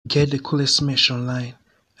Get the coolest mesh online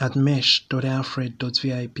at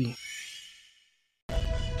mesh.alfred.vip.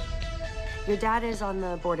 Your dad is on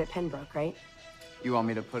the board at Pembroke, right? You want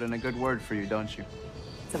me to put in a good word for you, don't you?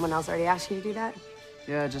 Someone else already asked you to do that?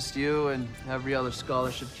 Yeah, just you and every other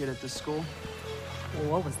scholarship kid at this school.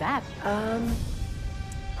 Well, what was that?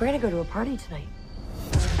 We're gonna go to a party tonight.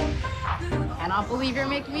 Cannot believe you're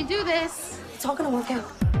making me do this. It's all gonna work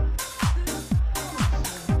out.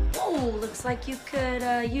 Oh, looks like you could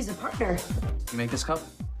use a partner. You make this cup?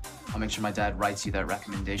 I'll make sure my dad writes you that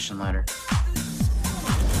recommendation letter.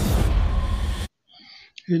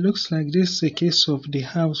 It looks like this is a case of the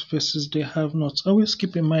haves versus the have-nots. Always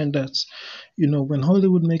keep in mind that, when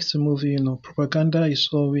Hollywood makes a movie, propaganda is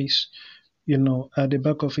always, at the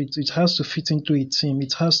back of it. It has to fit into a team.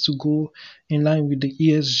 It has to go in line with the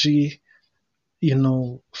ESG,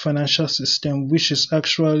 financial system, which is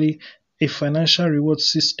actually a financial reward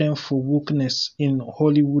system for wokeness in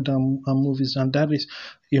Hollywood and movies. And that is,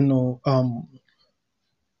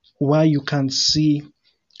 why you can see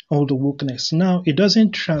all the wokeness. Now, it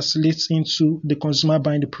doesn't translate into the consumer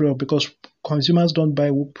buying the product because consumers don't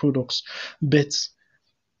buy woke products. But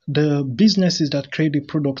the businesses that create the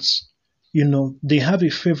products, they have a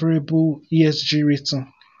favorable ESG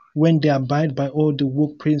rating when they abide by all the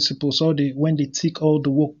woke principles, when they tick all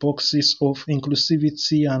the woke boxes of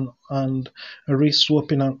inclusivity and race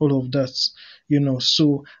swapping and all of that.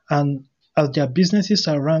 So, and as their businesses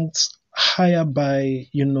are ranked higher by,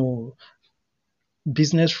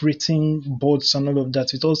 business rating boards and all of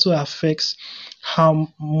that, it also affects how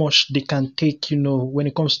much they can take, when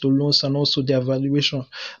it comes to loans and also their valuation.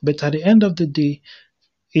 But at the end of the day,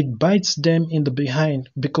 it bites them in the behind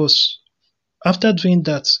because after doing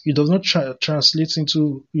that, it does not translate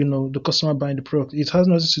into, the customer buying the product. It has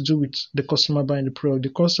nothing to do with the customer buying the product.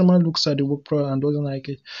 The customer looks at the work product and doesn't like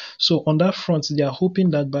it. So on that front, they are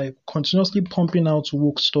hoping that by continuously pumping out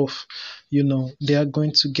woke stuff, they are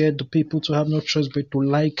going to get the people to have no choice but to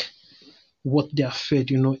like what they are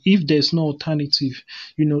fed. If there's no alternative,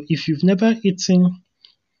 if you've never eaten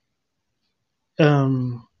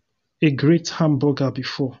a great hamburger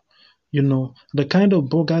before, the kind of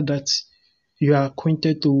burger that you are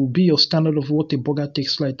acquainted to be your standard of what a burger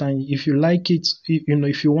tastes like. And if you like it,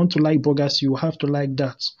 if you want to like burgers, you have to like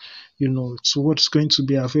that, to what's going to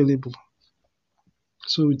be available.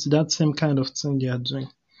 So it's that same kind of thing they are doing.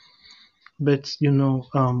 But,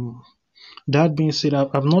 that being said,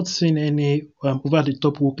 I've not seen any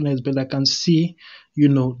over-the-top wokeness, but I can see,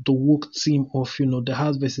 the woke team of, the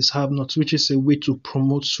have versus have-nots, which is a way to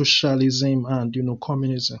promote socialism and,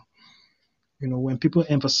 communism. When people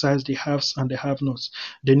emphasize the haves and the have-nots,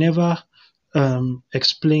 they never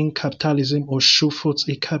explain capitalism or show forth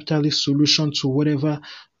a capitalist solution to whatever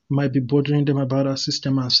might be bothering them about our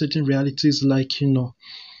system and certain realities like,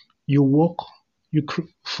 you work, you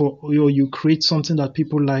create something that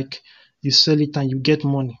people like, you sell it and you get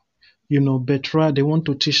money. But rather they want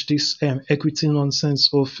to teach this equity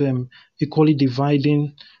nonsense of equally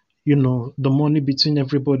dividing, the money between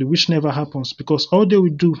everybody, which never happens because all they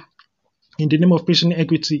will do in the name of patient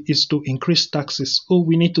equity is to increase taxes. Oh,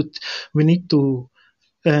 we need to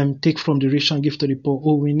take from the rich and give to the poor.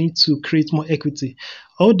 Oh, we need to create more equity.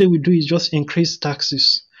 All they will do is just increase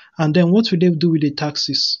taxes. And then what will they do with the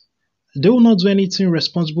taxes? They will not do anything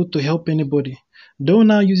responsible to help anybody. They will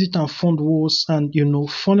now use it and fund wars and,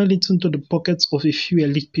 funnel it into the pockets of a few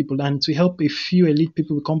elite people and to help a few elite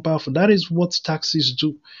people become powerful. That is what taxes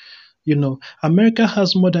do. America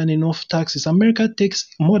has more than enough taxes. America takes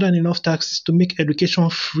more than enough taxes to make education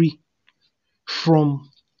free from,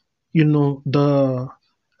 the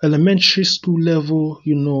elementary school level,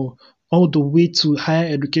 all the way to higher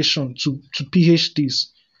education, to PhDs.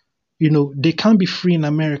 They can't be free in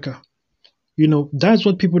America. That's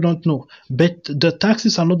what people don't know. But the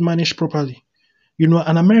taxes are not managed properly.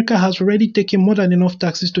 And America has already taken more than enough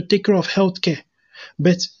taxes to take care of healthcare.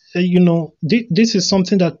 But this is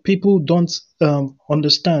something that people don't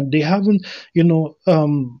understand. They haven't,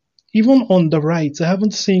 even on the right, I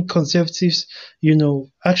haven't seen conservatives,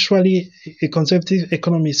 actually a conservative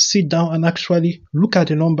economist sit down and actually look at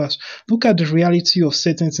the numbers, look at the reality of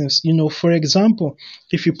certain things. For example,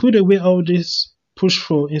 if you put away all this push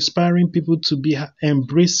for inspiring people to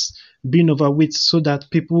embrace being overweight so that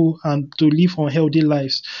people and to live unhealthy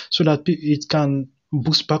lives so that it can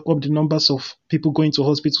boost back up the numbers of people going to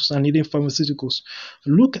hospitals and needing pharmaceuticals.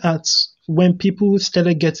 Look at when people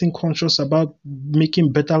started getting conscious about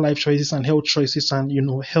making better life choices and health choices and,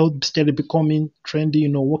 health started becoming trendy,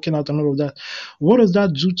 working out and all of that. What does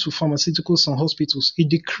that do to pharmaceuticals and hospitals? It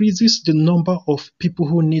decreases the number of people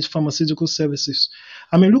who need pharmaceutical services.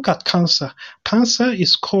 I mean, look at cancer. Cancer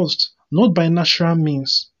is caused not by natural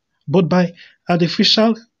means, but by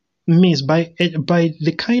artificial means, by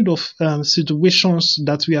the kind of situations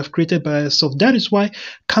that we have created by ourselves. That is why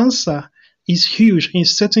cancer is huge in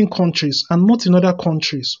certain countries and not in other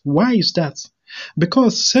countries. Why is that?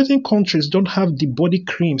 Because certain countries don't have the body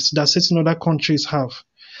creams that certain other countries have.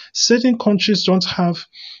 Certain countries don't have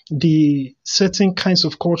the certain kinds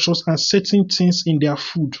of cultures and certain things in their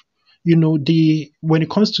food. When it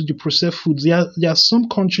comes to the processed foods, there are some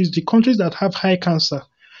countries, the countries that have high cancer,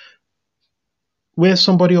 where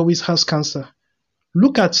somebody always has cancer.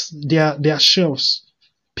 Look at their shelves.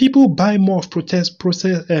 People buy more of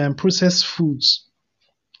processed foods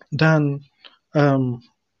than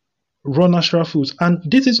raw natural foods, and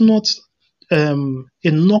this is not a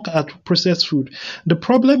knock at processed food. The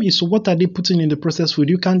problem is, what are they putting in the processed food?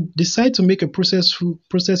 You can decide to make a processed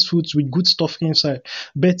foods with good stuff inside,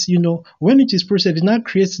 but when it is processed, it now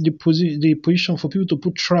creates the position for people to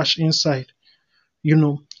put trash inside.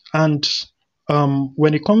 And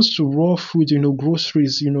when it comes to raw food,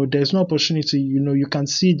 groceries, there's no opportunity. You can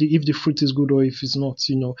see if the fruit is good or if it's not.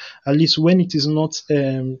 At least when it is not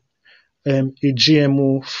a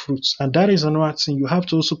GMO fruits. And that is another thing. You have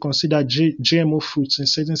to also consider GMO fruits in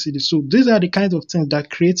certain cities. So these are the kinds of things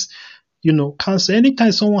that creates, cancer.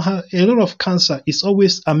 Anytime someone has a lot of cancer, it's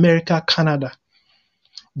always America, Canada.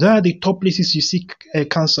 They are the top places you see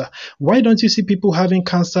cancer. Why don't you see people having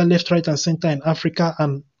cancer left, right, and center in Africa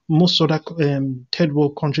and most other third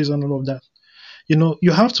world countries and all of that?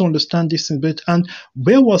 You have to understand this thing. And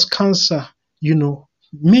where was cancer,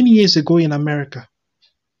 many years ago in America?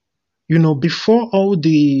 Before all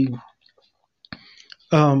the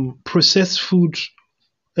processed food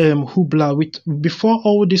hoopla, before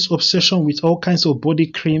all this obsession with all kinds of body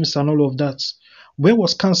creams and all of that, where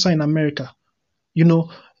was cancer in America?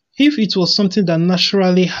 If it was something that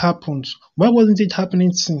naturally happened, why wasn't it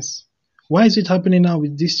happening since? Why is it happening now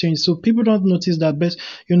with this change? So people don't notice that, but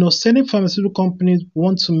certain pharmaceutical companies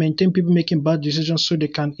want to maintain people making bad decisions so they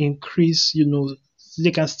can increase,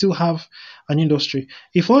 they can still have an industry.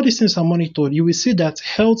 If all these things are monitored, you will see that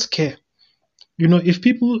healthcare,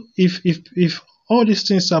 if all these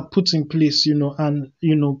things are put in place, and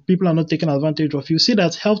people are not taking advantage of, you see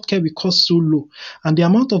that healthcare will cost so low, and the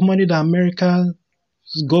amount of money that America's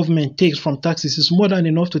government takes from taxes is more than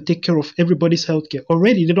enough to take care of everybody's healthcare.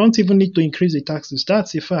 Already, they don't even need to increase the taxes.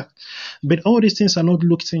 That's a fact. But all these things are not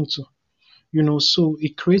looked into, so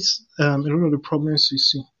it creates a lot of the problems you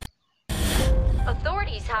see.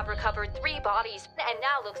 Authorities have recovered 3 bodies, and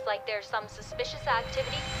now looks like there's some suspicious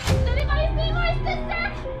activity. Does anybody see my sister?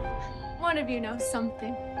 One of you knows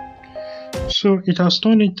something. So it has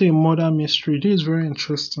turned into a murder mystery. This is very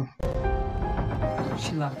interesting.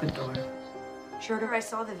 She locked the door. Schroeder, I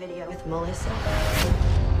saw the video with Melissa.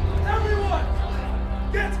 Everyone!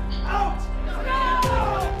 Get out!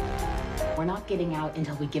 No! We're not getting out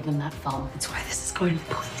until we give them that phone. That's why this is going to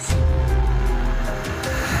the police.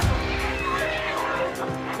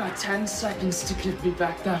 Got 10 seconds to give me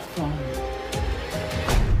back that phone.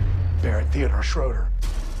 Barrett, Theodore, Schroeder.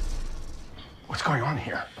 What's going on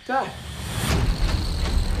here? Dad.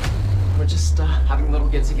 We're just having a little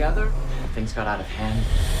get together. Things got out of hand.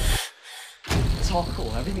 It's all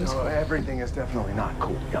cool. Everything's cool. Everything is definitely not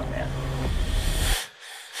cool, young man.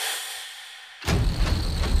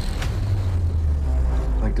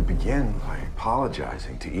 I'd like to begin by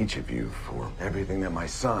apologizing to each of you for everything that my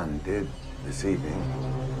son did this evening.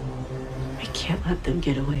 I can't let them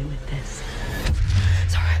get away with this.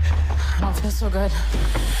 Sorry. I don't feel so good.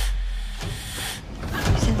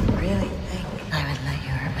 You didn't really think I would let you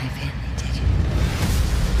hurt my family, did you?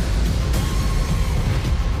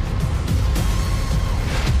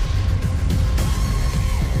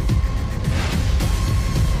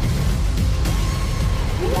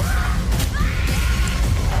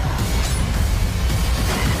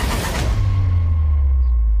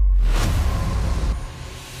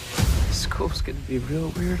 School's gonna be real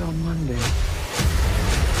weird on Monday.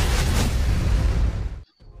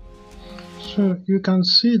 So you can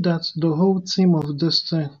see that the whole theme of this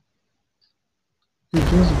thing is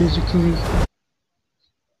just basically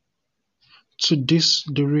to diss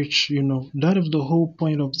the rich, That is the whole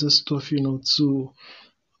point of this stuff, to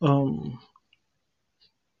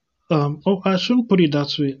I shouldn't put it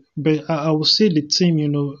that way, but I would say the team,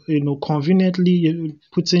 conveniently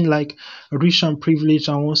putting like rich and privileged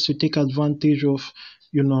and wants to take advantage of,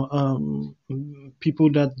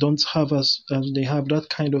 people that don't have as they have, that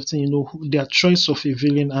kind of thing, their choice of a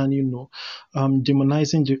villain and,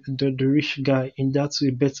 demonizing the rich guy in that way.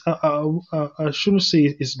 But I shouldn't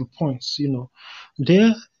say it's the point,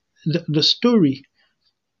 the story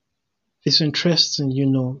it's interesting,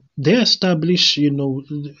 they establish,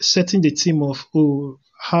 setting the theme of,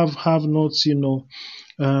 have not,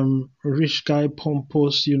 rich guy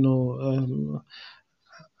pompous,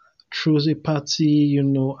 throws a party,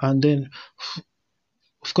 and then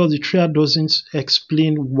of course the trial doesn't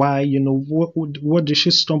explain why, what did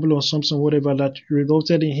she stumble on something, whatever, that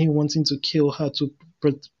resulted in him wanting to kill her to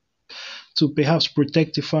perhaps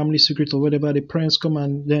protect the family secret or whatever. The parents come,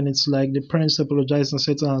 and then it's like the parents apologize and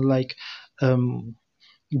say to her, like, they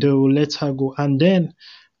will let her go. And then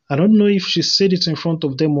I don't know if she said it in front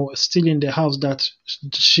of them or still in the house, that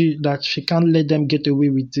she can't let them get away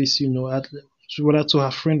with this, whether to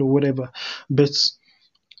her friend or whatever. But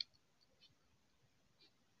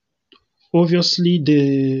obviously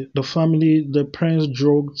the family, the parents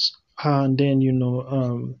drugged her, and then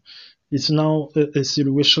it's now a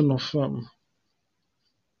situation of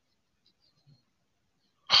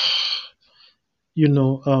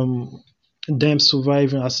them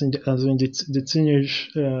surviving as in the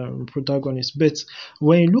teenage protagonist. But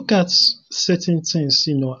when you look at certain things,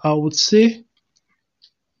 I would say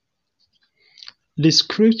the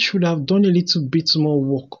script should have done a little bit more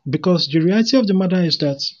work, because the reality of the matter is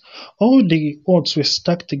that all the odds were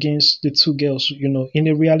stacked against the two girls. In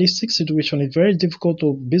a realistic situation, it's very difficult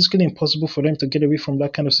or basically impossible for them to get away from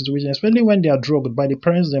that kind of situation, especially when they are drugged by the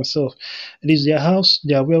parents themselves. It is their house,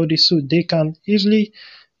 they are wealthy, so they can easily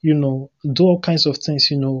do all kinds of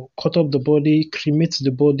things, cut up the body, cremate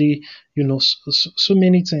the body, so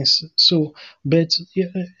many things. So, but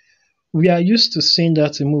we are used to seeing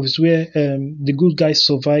that in movies where the good guy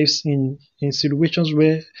survives in situations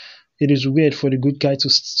where it is weird for the good guy to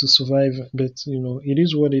survive. But it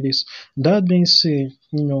is what it is. That being said,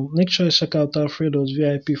 make sure you check out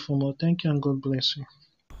Alfred.vip for more. Thank you and God bless you.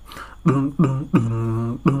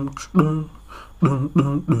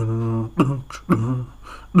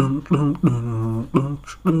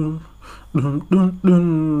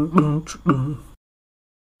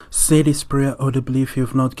 Say this prayer audibly if you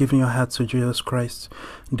have not given your heart to Jesus Christ.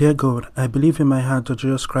 Dear God, I believe in my heart that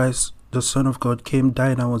Jesus Christ, the Son of God, came,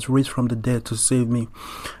 died, and was raised from the dead to save me.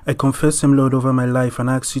 I confess Him, Lord, over my life, and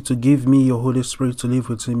ask you to give me your Holy Spirit to live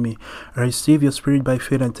within me. I receive your Spirit by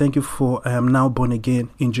faith, and thank you for I am now born again.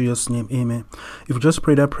 In Jesus' name, amen. If you just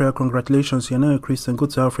prayed that prayer, congratulations, you're now a Christian. Go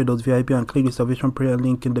to Alfred.vip and click the salvation prayer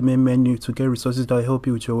link in the main menu to get resources that will help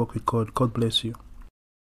you with your work with God. God bless you.